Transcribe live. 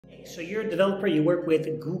So you're a developer, you work with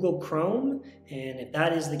Google Chrome, and if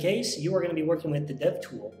that is the case, you are going to be working with the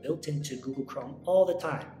DevTool built into Google Chrome all the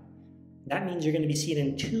time. That means you're going to be seeing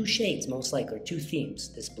in two shades, most likely, two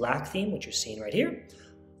themes. This black theme, which you're seeing right here,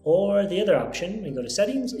 or the other option, when you go to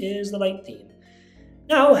settings, is the light theme.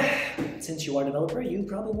 Now, since you are a developer, you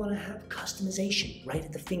probably want to have customization right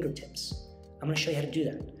at the fingertips. I'm going to show you how to do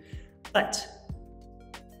that. But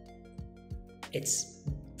it's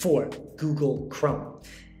for Google Chrome.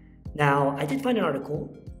 Now, I did find an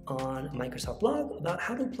article on Microsoft blog about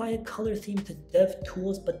how to apply a color theme to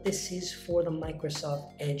DevTools, but this is for the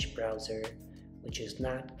Microsoft Edge browser, which is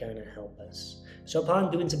not gonna help us. So upon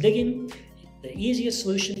doing some digging, the easiest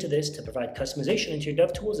solution to this to provide customization into your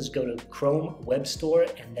DevTools is go to Chrome Web Store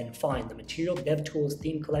and then find the Material DevTools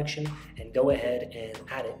Theme collection and go ahead and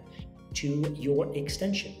add it to your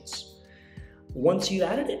extensions. Once you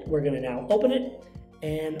added it, we're gonna now open it.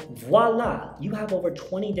 And voila, you have over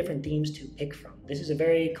 20 different themes to pick from. This is a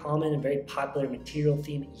very common and very popular material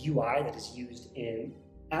theme UI that is used in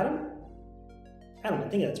Atom. I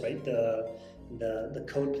think that's right, the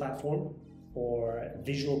code platform or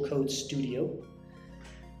Visual Code Studio.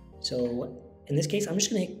 So in this case, I'm just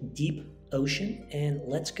gonna hit Deep Ocean and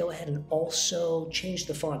let's go ahead and also change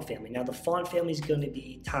the font family. Now the font family is going to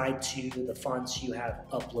be tied to the fonts you have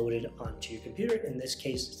uploaded onto your computer. In this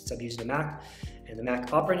case, since I'm using a Mac, and the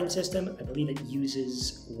Mac operating system, I believe it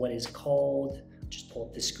uses what is called, just pull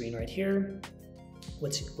up this screen right here.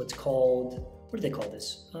 What's called, what do they call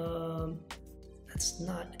this? That's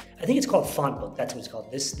not, I think it's called Font Book. That's what it's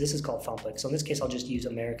called. This is called Font Book. So in this case, I'll just use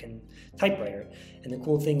American typewriter. And the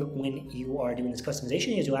cool thing when you are doing this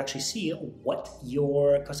customization is you'll actually see what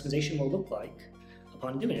your customization will look like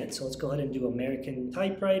upon doing it. So let's go ahead and do American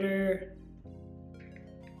typewriter.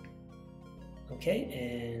 Okay,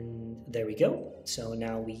 and there we go. So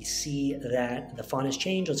now we see that the font has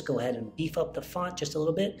changed. Let's go ahead and beef up the font just a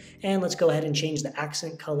little bit. And let's go ahead and change the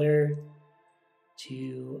accent color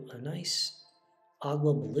to a nice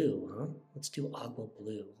aqua blue, huh? Let's do aqua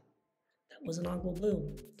blue. That was an aqua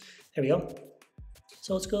blue. There we go.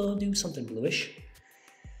 So let's go do something bluish.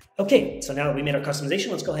 Okay, so now that we made our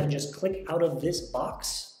customization, let's go ahead and just click out of this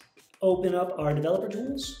box, open up our developer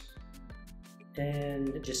tools,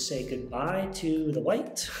 and just say goodbye to the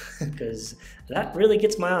white, because that really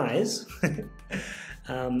gets my eyes.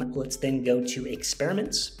 Let's then go to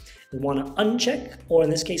experiments. We want to uncheck, or in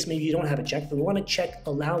this case, maybe you don't have it checked, but we want to check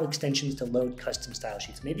allow extensions to load custom style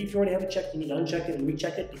sheets. Maybe if you already have it checked, you need to uncheck it and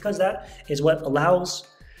recheck it, because that is what allows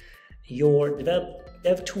your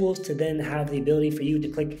DevTools to then have the ability for you to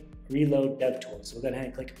click Reload DevTools. So we're going to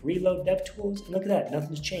and click Reload DevTools, and look at that,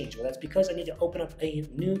 nothing's changed. Well, that's because I need to open up a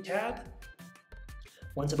new tab.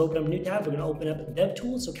 Once I've opened up a new tab, we're going to open up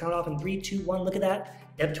DevTools. So count off in 3, 2, 1. Look at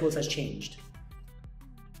that. DevTools has changed.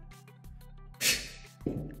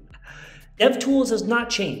 DevTools has not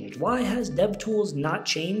changed. Why has DevTools not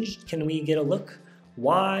changed? Can we get a look?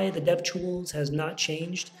 Why the DevTools has not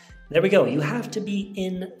changed? There we go. You have to be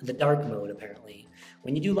in the dark mode, apparently.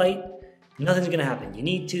 When you do light, nothing's going to happen. You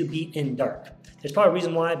need to be in dark. There's probably a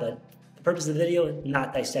reason why, but the purpose of the video is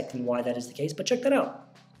not dissecting why that is the case, but check that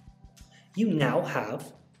out. You now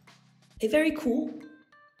have a very cool,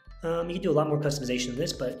 you can do a lot more customization than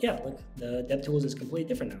this, but yeah, look, the DevTools is completely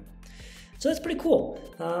different now. So that's pretty cool.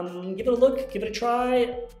 Give it a look, give it a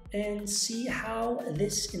try, and see how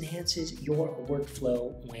this enhances your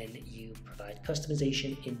workflow when you provide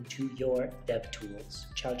customization into your DevTools.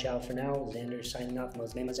 Ciao, ciao for now. Xander signing off.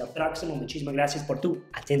 Nos vemos el próximo. Muchísimas gracias por tu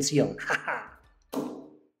atención.